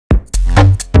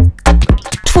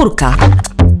Czwórka.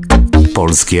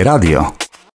 Polskie Radio.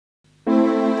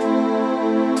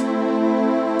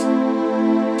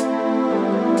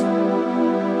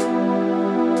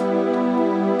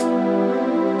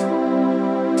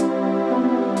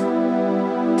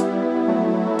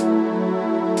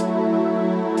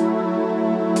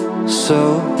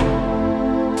 So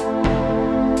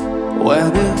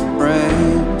when it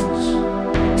rains,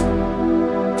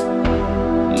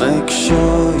 make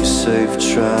sure you're safe,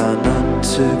 try not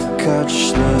to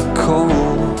catch the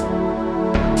cold.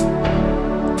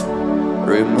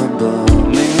 Remember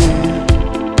me,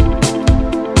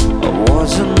 I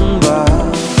wasn't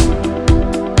bad,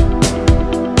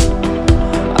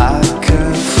 I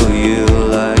cared for you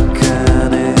like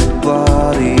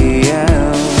anybody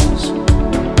else.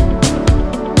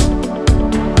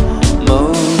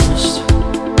 Most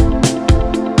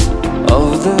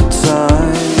of the time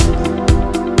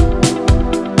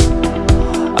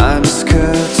I'm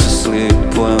scared to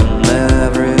sleep when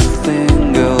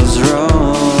everything goes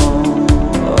wrong.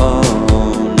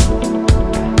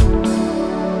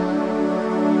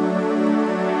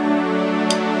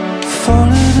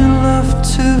 Falling in love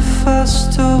too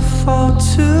fast or fall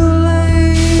too